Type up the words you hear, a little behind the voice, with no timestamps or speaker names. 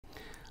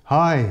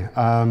Hi,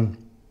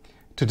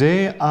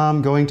 today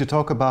I'm going to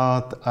talk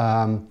about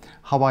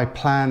how I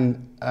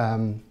plan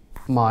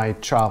my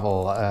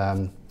travel,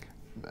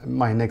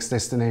 my next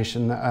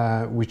destination,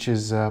 which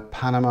is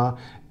Panama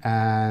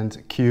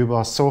and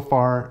Cuba so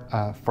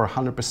far for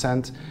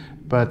 100%,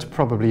 but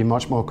probably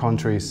much more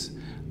countries.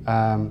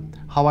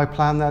 How I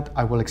plan that,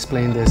 I will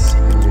explain this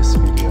in this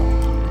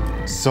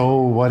video. So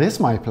what is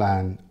my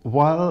plan?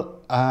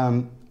 Well,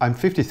 I'm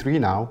 53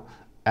 now,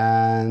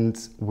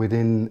 and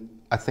within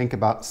I think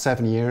about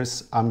 7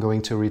 years I'm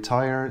going to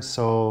retire,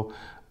 so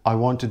I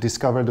want to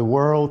discover the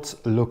world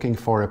looking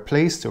for a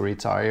place to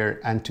retire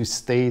and to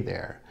stay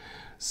there.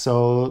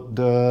 So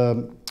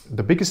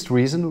the biggest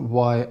reason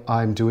why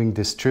I'm doing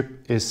this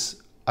trip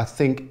is I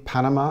think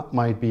Panama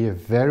might be a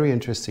very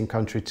interesting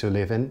country to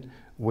live in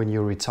when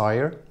you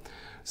retire.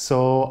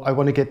 So I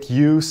want to get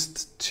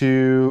used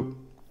to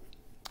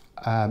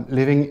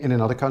living in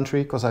another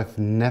country because I've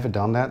never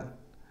done that.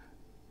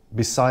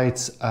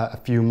 Besides a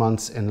few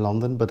months in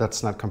London, but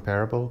that's not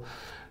comparable.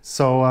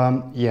 So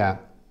yeah,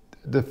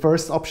 the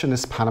first option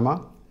is Panama.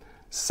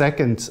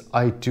 Second,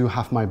 I do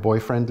have my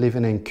boyfriend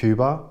living in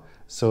Cuba,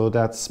 so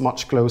that's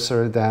much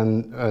closer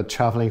than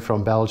traveling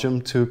from Belgium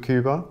to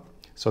Cuba.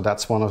 So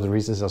that's one of the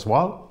reasons as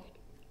well.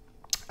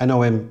 I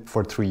know him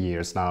for 3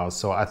 years now,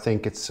 so I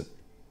think it's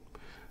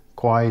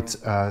quite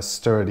a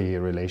sturdy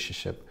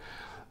relationship.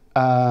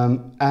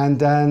 And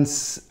then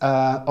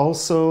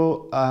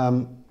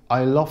also,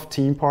 I love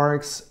theme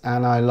parks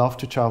and I love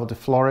to travel to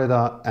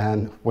Florida,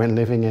 and when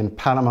living in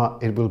Panama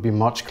it will be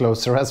much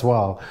closer as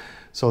well.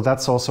 So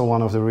that's also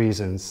one of the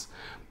reasons.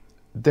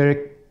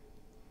 There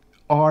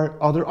are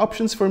other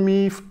options for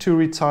me to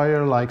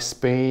retire, like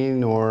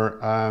Spain or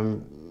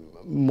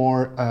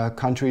more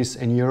countries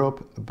in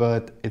Europe,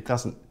 but it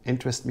doesn't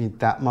interest me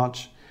that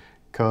much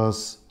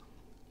because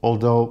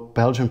although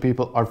Belgian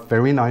people are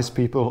very nice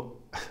people,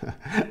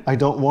 I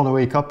don't want to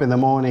wake up in the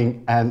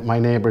morning and my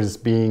neighbors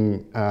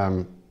being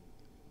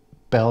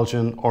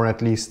Belgian, or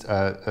at least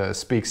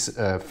speaks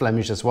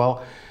Flemish as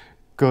well,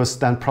 because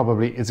then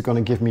probably it's going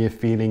to give me a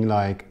feeling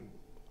like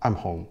I'm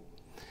home.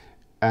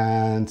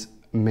 And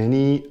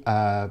many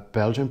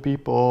Belgian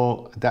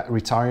people that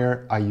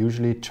retire are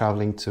usually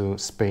traveling to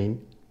Spain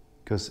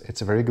because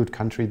it's a very good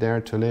country there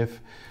to live.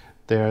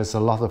 There's a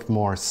lot of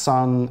more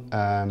sun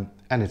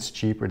and it's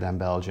cheaper than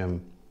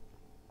Belgium.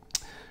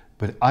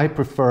 But I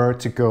prefer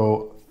to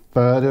go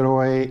further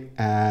away,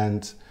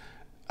 and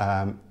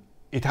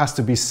it has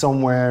to be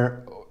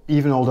somewhere,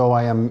 even although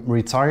I am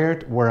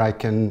retired, where I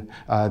can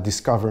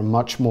discover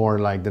much more,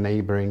 like the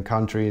neighboring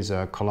countries,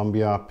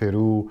 Colombia,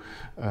 Peru,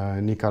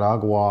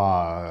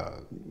 Nicaragua,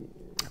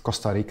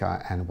 Costa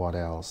Rica, and what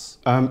else.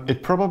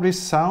 It probably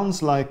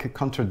sounds like a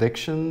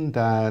contradiction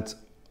that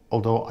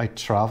although I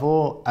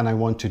travel and I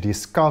want to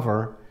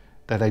discover,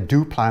 that I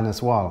do plan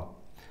as well.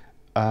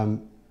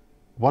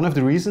 One of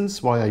the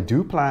reasons why I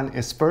do plan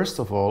is, first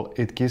of all,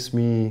 it gives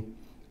me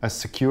a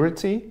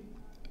security.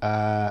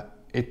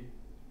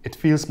 It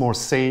feels more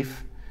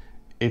safe.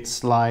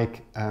 It's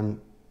like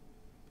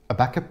a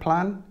backup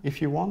plan,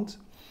 if you want.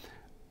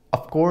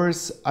 Of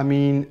course, I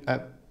mean,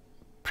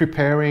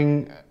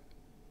 preparing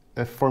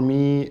for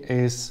me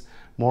is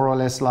more or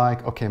less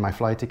like, okay, my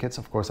flight tickets,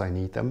 of course I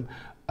need them.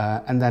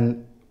 And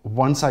then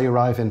once I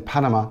arrive in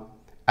Panama,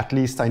 at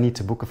least I need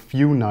to book a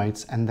few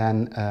nights and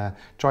then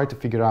try to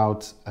figure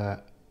out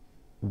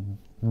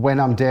when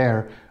I'm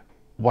there,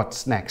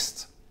 what's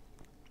next.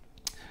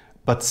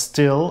 But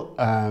still,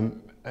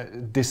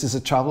 this is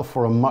a travel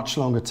for a much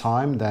longer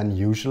time than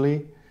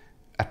usually,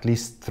 at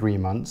least 3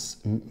 months.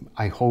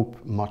 I hope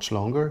much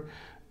longer.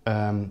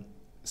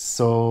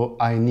 So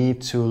I need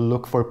to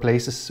look for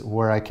places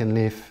where I can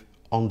live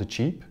on the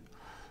cheap,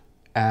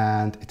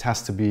 and it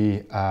has to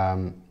be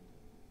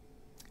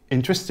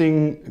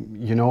interesting,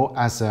 you know,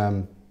 as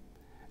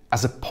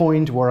a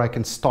point where I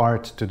can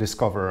start to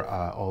discover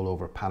all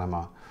over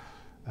Panama.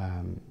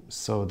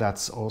 So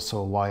that's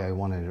also why I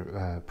want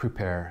to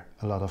prepare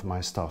a lot of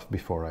my stuff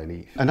before I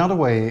leave. Another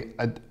way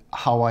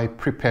how I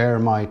prepare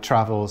my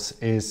travels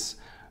is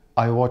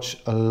I watch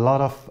a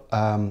lot of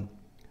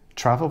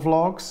travel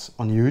vlogs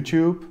on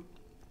YouTube.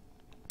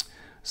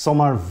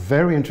 Some are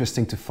very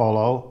interesting to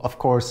follow. Of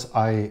course,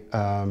 I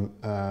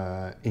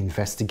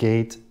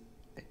investigate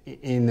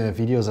in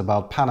videos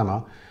about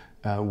Panama,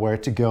 where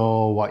to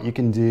go, what you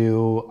can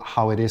do,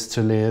 how it is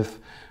to live,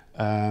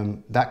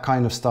 that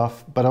kind of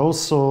stuff. But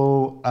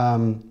also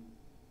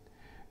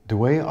the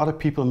way other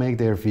people make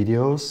their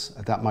videos,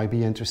 that might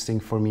be interesting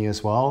for me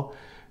as well.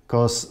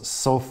 Because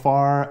so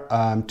far,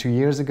 2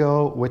 years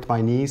ago with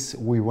my niece,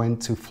 we went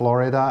to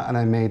Florida and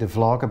I made a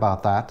vlog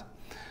about that.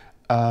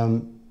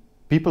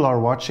 People are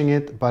watching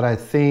it, but I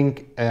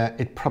think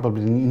it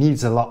probably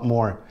needs a lot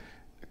more.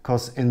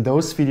 Because in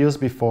those videos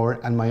before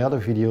and my other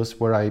videos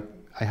where I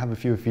have a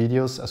few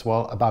videos as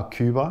well about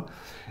Cuba,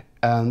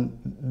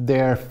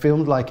 they're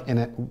filmed like in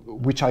a,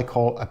 which I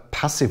call a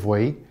passive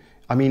way.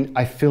 I mean,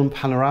 I film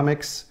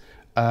panoramics,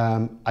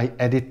 I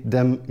edit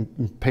them,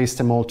 paste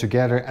them all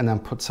together and then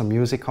put some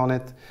music on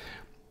it.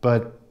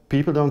 But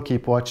people don't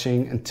keep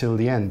watching until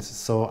the end.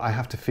 So I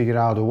have to figure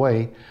out a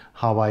way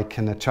how I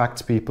can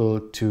attract people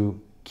to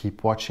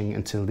keep watching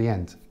until the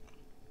end.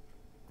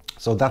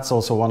 So that's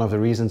also one of the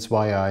reasons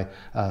why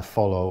I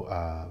follow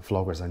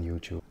vloggers on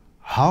YouTube.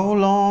 How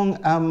long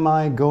am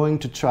I going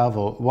to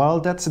travel? Well,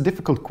 that's a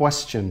difficult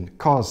question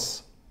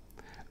because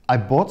I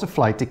bought a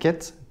flight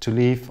ticket to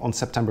leave on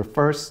September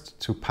 1st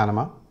to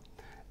Panama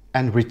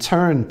and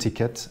return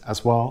ticket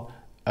as well,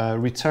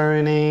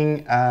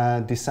 returning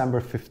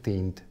December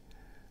 15th.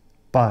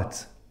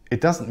 But it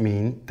doesn't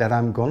mean that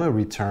I'm gonna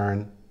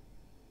return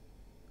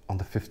on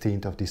the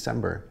 15th of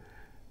December.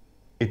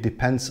 It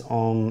depends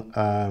on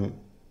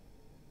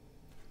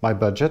my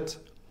budget,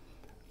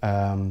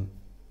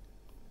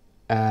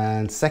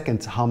 and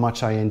second, how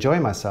much I enjoy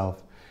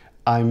myself.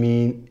 I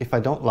mean, if I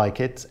don't like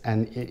it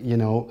and you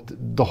know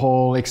the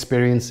whole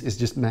experience is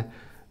just meh,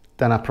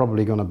 then I'm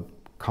probably gonna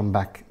come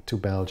back to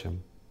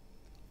Belgium.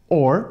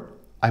 Or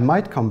I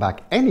might come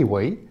back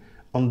anyway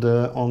on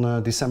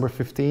December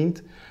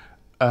 15th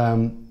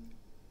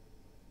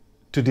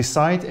to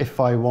decide if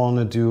I want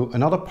to do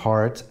another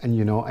part and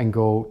you know and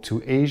go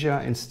to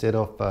Asia instead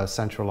of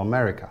Central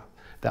America.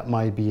 That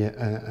might be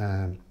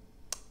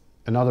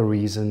another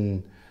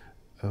reason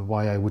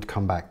why I would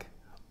come back.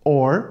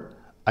 Or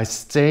I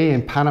stay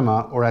in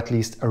Panama, or at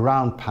least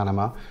around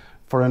Panama,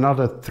 for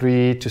another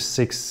 3 to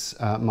 6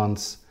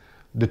 months.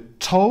 The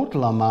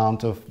total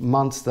amount of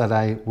months that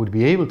I would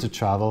be able to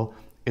travel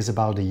is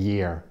about a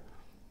year.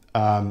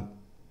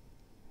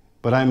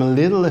 But I'm a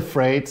little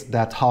afraid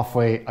that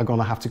halfway I'm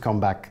gonna have to come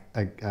back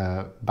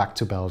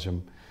to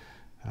Belgium.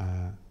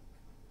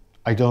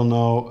 I don't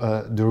know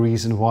the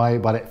reason why,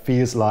 but it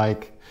feels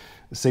like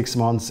 6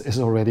 months is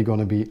already going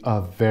to be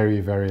a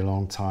very, very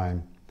long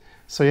time.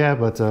 So yeah,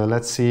 but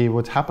let's see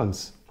what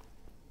happens.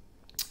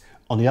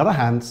 On the other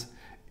hand,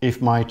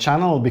 if my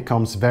channel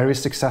becomes very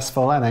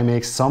successful and I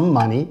make some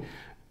money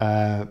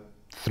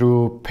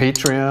through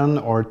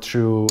Patreon or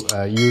through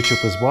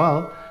YouTube as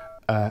well,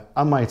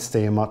 I might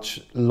stay a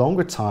much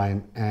longer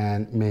time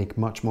and make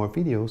much more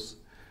videos.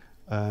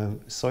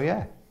 So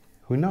yeah,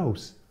 who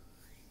knows?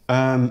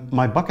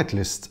 My bucket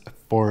list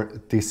for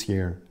this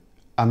year.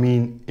 I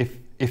mean,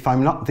 if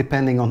I'm not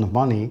depending on the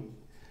money,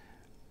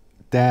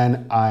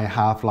 then I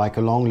have like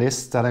a long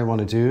list that I want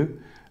to do.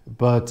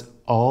 But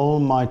all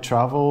my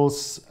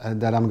travels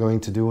that I'm going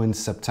to do in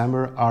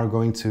September are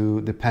going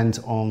to depend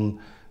on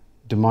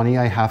the money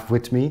I have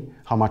with me,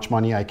 how much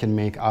money I can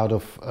make out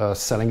of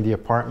selling the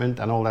apartment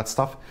and all that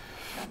stuff.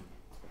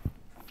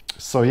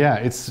 So yeah,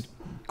 it's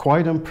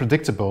quite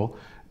unpredictable,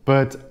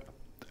 but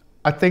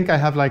I think I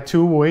have like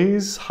 2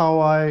 ways how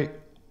I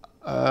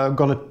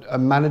gonna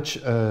manage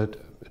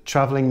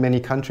traveling many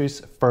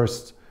countries.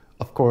 First,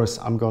 of course,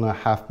 I'm gonna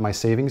have my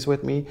savings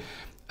with me.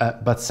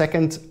 But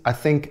second, I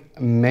think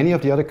many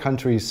of the other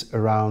countries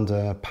around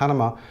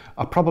Panama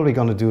are probably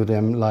gonna do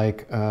them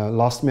like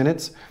last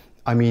minute.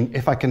 I mean,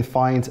 if I can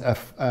find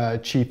a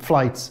cheap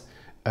flight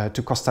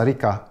to Costa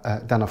Rica,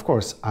 then of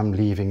course I'm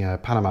leaving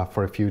Panama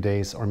for a few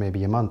days or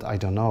maybe a month, I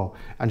don't know,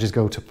 and just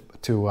go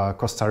to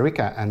Costa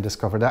Rica and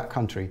discover that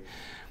country.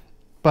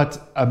 But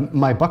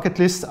my bucket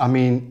list, I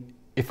mean,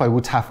 if I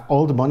would have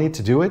all the money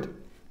to do it,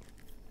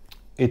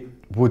 it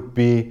would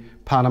be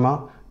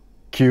Panama,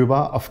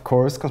 Cuba, of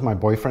course, because my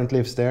boyfriend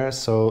lives there.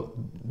 So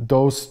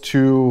those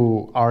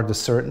 2 are the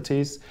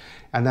certainties.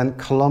 And then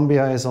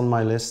Colombia is on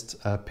my list,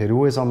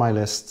 Peru is on my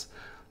list,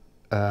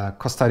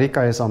 Costa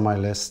Rica is on my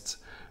list,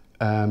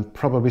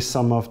 probably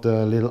some of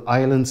the little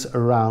islands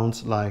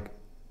around like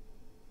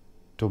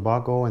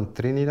Tobago and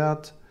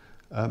Trinidad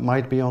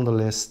might be on the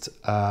list.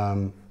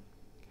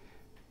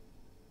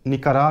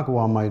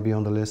 Nicaragua might be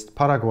on the list.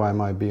 Paraguay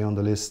might be on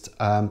the list.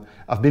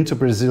 I've been to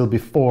Brazil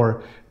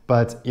before,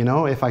 but you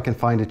know, if I can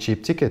find a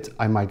cheap ticket,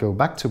 I might go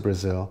back to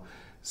Brazil.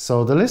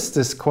 So the list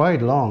is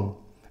quite long.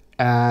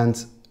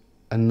 And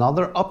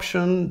another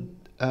option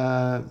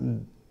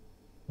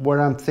where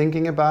I'm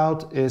thinking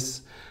about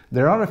is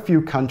there are a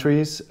few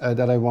countries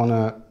that I want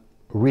to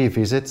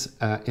revisit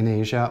in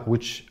Asia,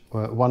 which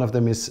one of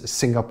them is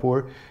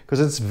Singapore, because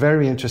it's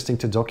very interesting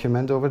to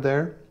document over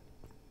there.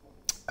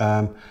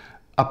 I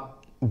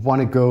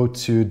want to go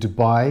to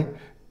Dubai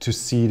to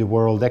see the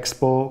World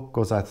Expo,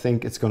 because I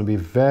think it's going to be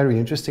very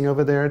interesting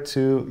over there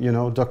to, you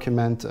know,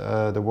 document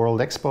the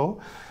World Expo.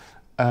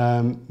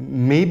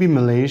 Maybe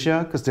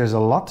Malaysia, because there's a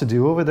lot to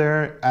do over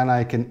there, and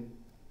I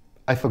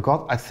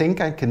think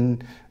I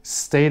can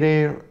stay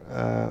there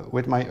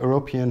with my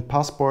European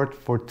passport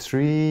for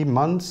 3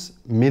 months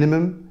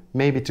minimum,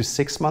 maybe to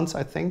 6 months,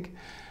 I think.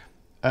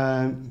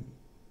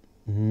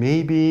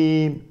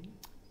 Maybe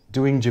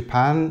doing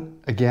Japan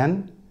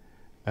again,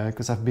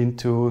 because I've been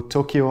to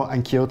Tokyo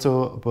and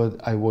Kyoto,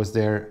 but I was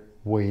there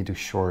way too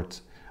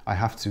short. I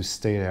have to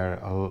stay there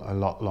a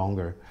lot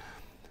longer.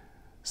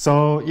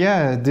 So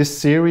yeah, this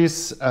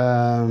series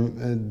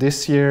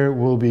this year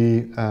will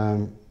be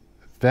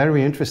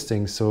very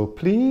interesting, so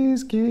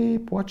please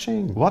keep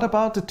watching. What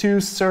about the 2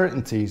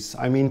 certainties?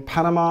 I mean,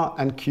 Panama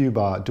and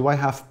Cuba. Do I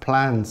have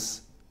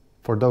plans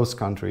for those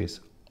countries?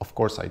 Of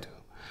course I do.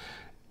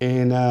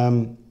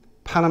 In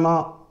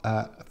Panama,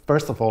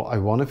 first of all, I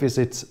want to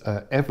visit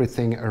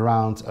everything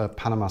around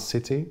Panama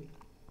City.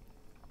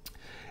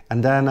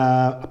 And then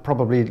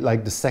probably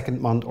like the second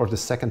month or the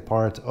second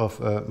part of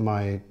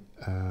my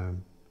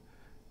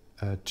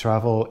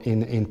travel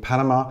in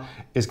Panama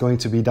is going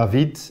to be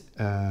David,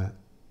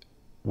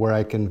 where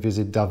I can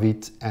visit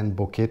David and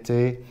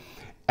Boquete.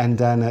 And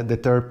then the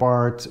third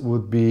part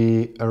would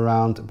be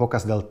around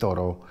Bocas del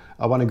Toro.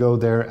 I want to go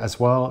there as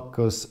well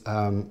because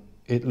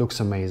it looks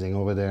amazing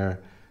over there.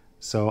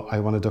 So I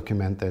want to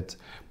document it.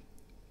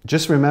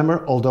 Just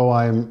remember, although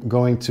I'm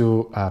going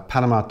to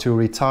Panama to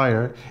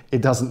retire,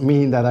 it doesn't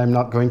mean that I'm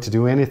not going to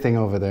do anything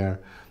over there.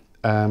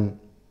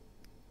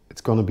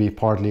 It's going to be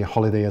partly a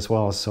holiday as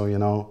well. So, you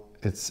know,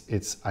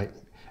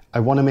 I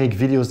want to make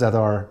videos that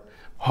are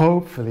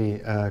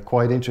hopefully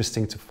quite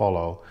interesting to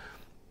follow.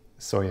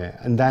 So yeah,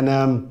 and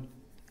then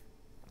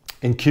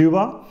in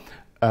Cuba,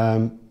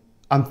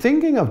 I'm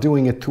thinking of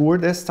doing a tour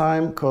this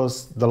time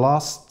because the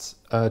last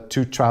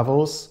two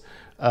travels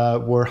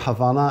were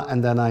Havana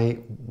and then I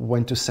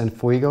went to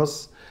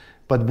Cienfuegos,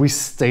 but we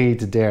stayed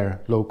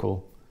there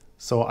local.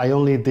 So I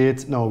only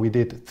did, no, we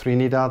did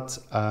Trinidad,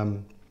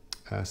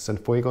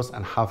 Cienfuegos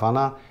and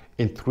Havana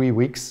in 3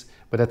 weeks,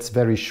 but that's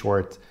very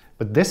short.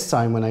 But this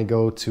time when I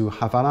go to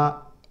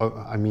Havana,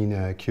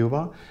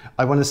 Cuba,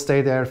 I want to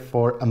stay there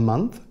for a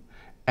month.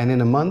 And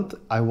in a month,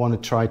 I want to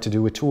try to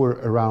do a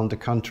tour around the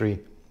country.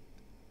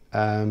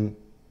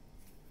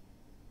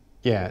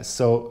 Yeah,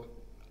 so,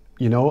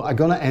 you know, I'm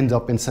gonna end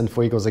up in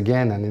Cienfuegos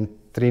again and in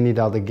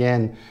Trinidad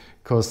again,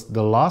 because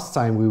the last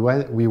time we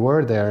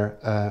were there,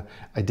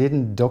 I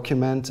didn't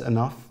document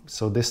enough.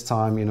 So this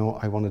time, you know,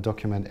 I want to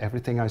document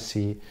everything I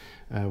see,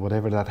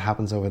 whatever that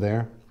happens over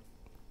there.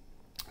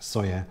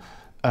 So yeah,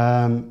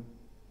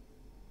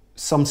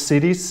 some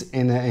cities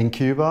in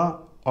Cuba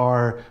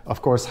are,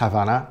 of course,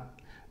 Havana.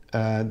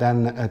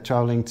 Then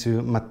traveling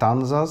to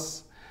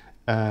Matanzas,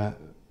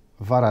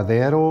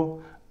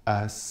 Varadero,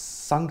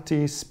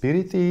 Sancti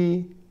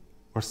Spiriti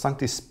or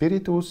Sancti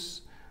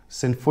Spiritus,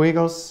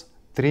 Cienfuegos,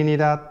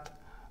 Trinidad,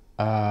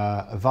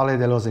 Valle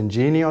de los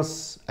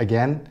Ingenios,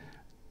 again,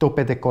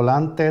 Tope de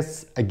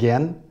Colantes,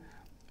 again.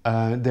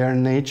 They're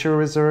nature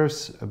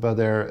reserves, but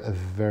they're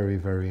very,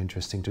 very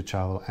interesting to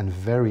travel and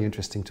very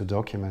interesting to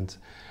document.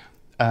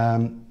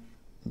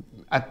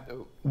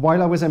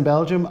 While I was in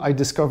Belgium, I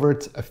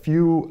discovered a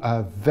few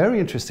very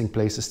interesting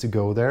places to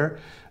go there.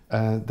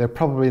 They're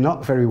probably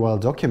not very well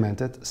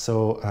documented,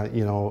 so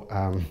you know,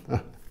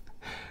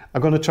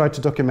 I'm going to try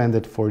to document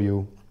it for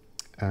you,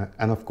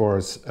 and of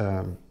course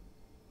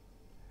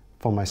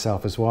for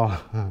myself as well.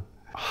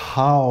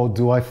 How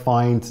do I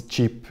find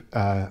cheap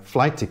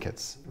flight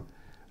tickets?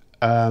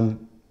 A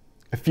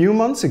few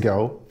months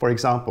ago, for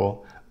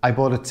example, I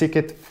bought a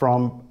ticket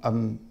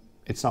from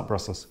it's not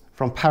Brussels,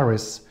 from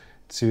Paris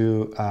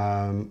to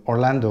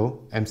Orlando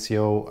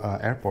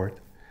MCO airport,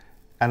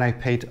 and I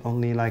paid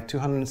only like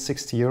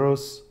 260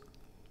 euros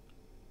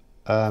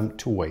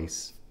two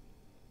ways,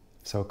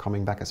 so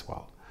coming back as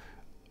well,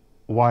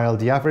 while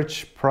the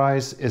average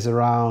price is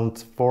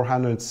around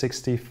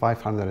 460,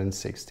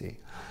 560.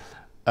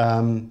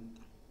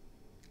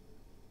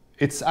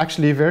 It's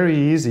actually very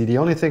easy. The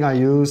only thing I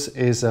use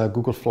is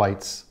Google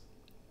Flights.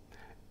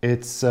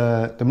 It's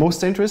the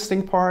most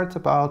interesting part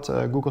about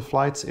Google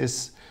Flights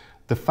is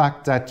the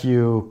fact that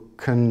you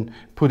can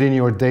put in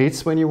your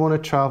dates when you want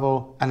to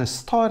travel and a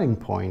starting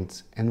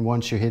point. And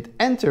once you hit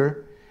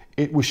enter,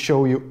 it will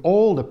show you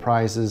all the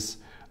prices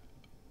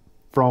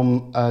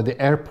from the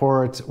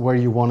airport where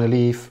you want to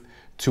leave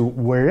to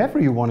wherever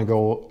you want to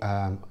go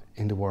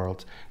in the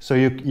world. So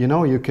you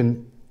know, you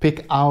can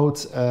pick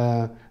out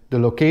the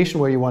location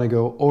where you want to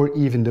go or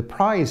even the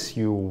price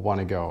you want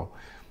to go.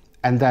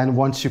 And then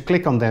once you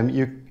click on them,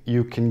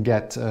 you can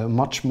get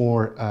much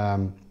more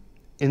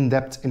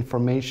in-depth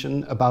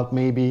information about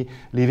maybe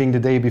leaving the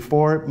day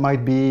before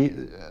might be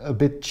a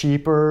bit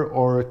cheaper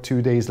or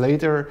 2 days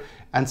later,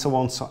 and so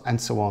on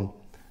and so on.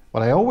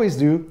 What I always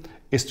do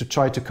is to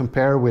try to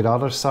compare with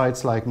other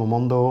sites like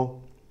Momondo,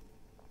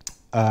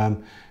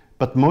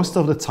 but most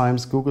of the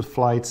times Google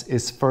Flights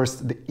is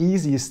first the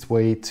easiest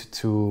way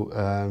to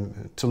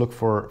look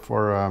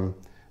for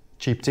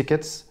cheap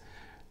tickets,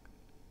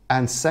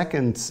 and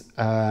second,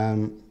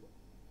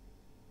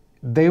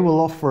 they will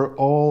offer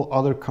all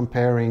other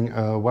comparing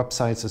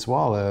websites as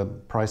well,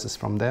 prices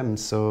from them.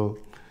 So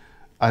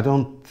I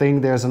don't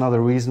think there's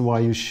another reason why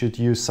you should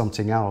use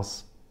something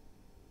else.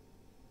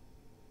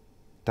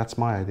 That's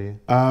my idea.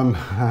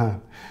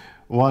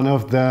 One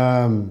of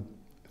the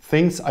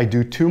things I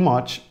do too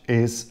much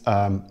is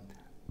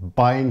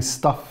buying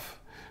stuff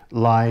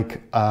like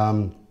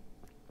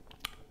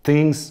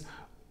things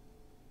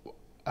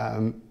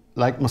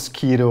like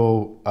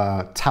mosquito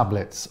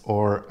tablets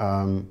or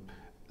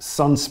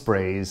sun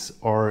sprays,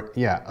 or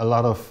yeah, a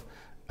lot of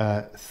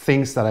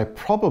things that I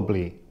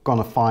probably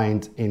gonna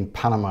find in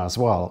Panama as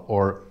well,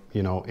 or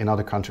you know, in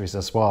other countries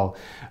as well.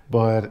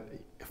 But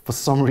for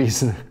some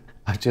reason,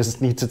 I just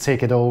need to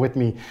take it all with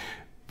me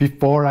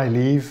before I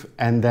leave.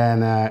 And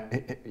then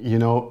you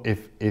know,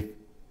 if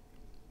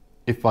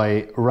if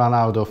I run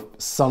out of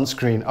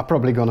sunscreen, I'm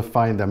probably gonna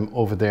find them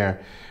over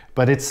there.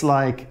 But it's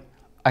like,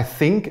 I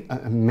think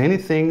many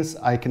things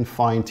I can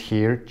find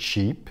here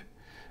cheap,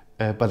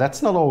 but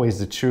that's not always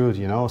the truth,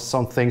 you know.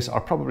 Some things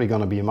are probably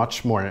gonna be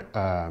much more,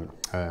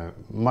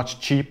 much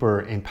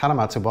cheaper in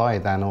Panama to buy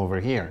than over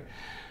here.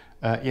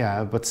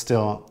 Yeah, but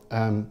still,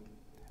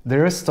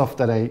 there is stuff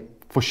that I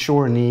for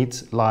sure need,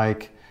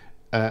 like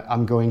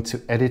I'm going to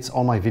edit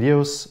all my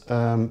videos,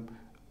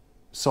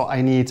 so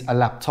I need a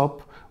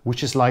laptop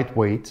which is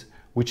lightweight,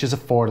 which is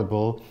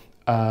affordable,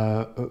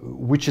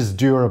 which is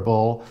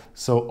durable.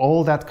 So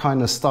all that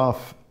kind of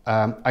stuff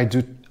I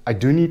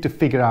do need to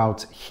figure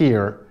out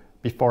here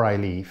before I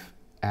leave.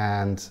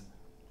 And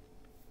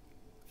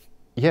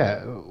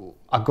yeah,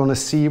 I'm gonna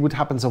see what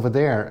happens over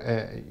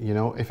there, you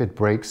know, if it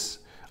breaks.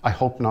 I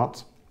hope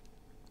not.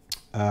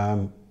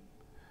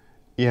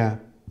 Yeah,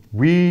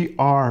 we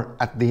are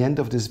at the end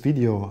of this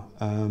video.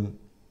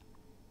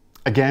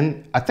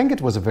 Again, I think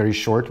it was a very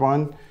short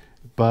one,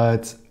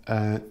 but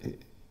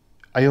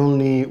I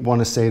only want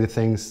to say the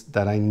things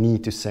that I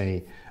need to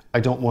say. I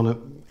don't want to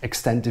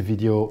extend the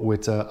video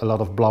with a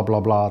lot of blah blah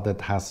blah that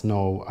has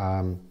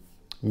no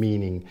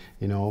meaning,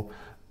 you know.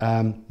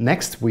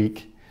 Next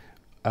week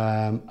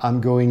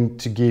I'm going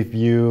to give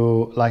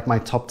you like my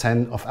top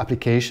 10 of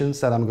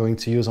applications that I'm going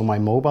to use on my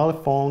mobile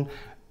phone,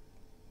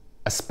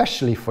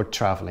 especially for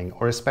traveling,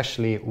 or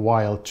especially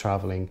while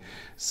traveling.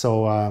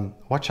 So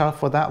watch out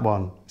for that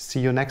one. See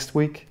you next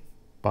week.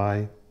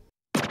 Bye.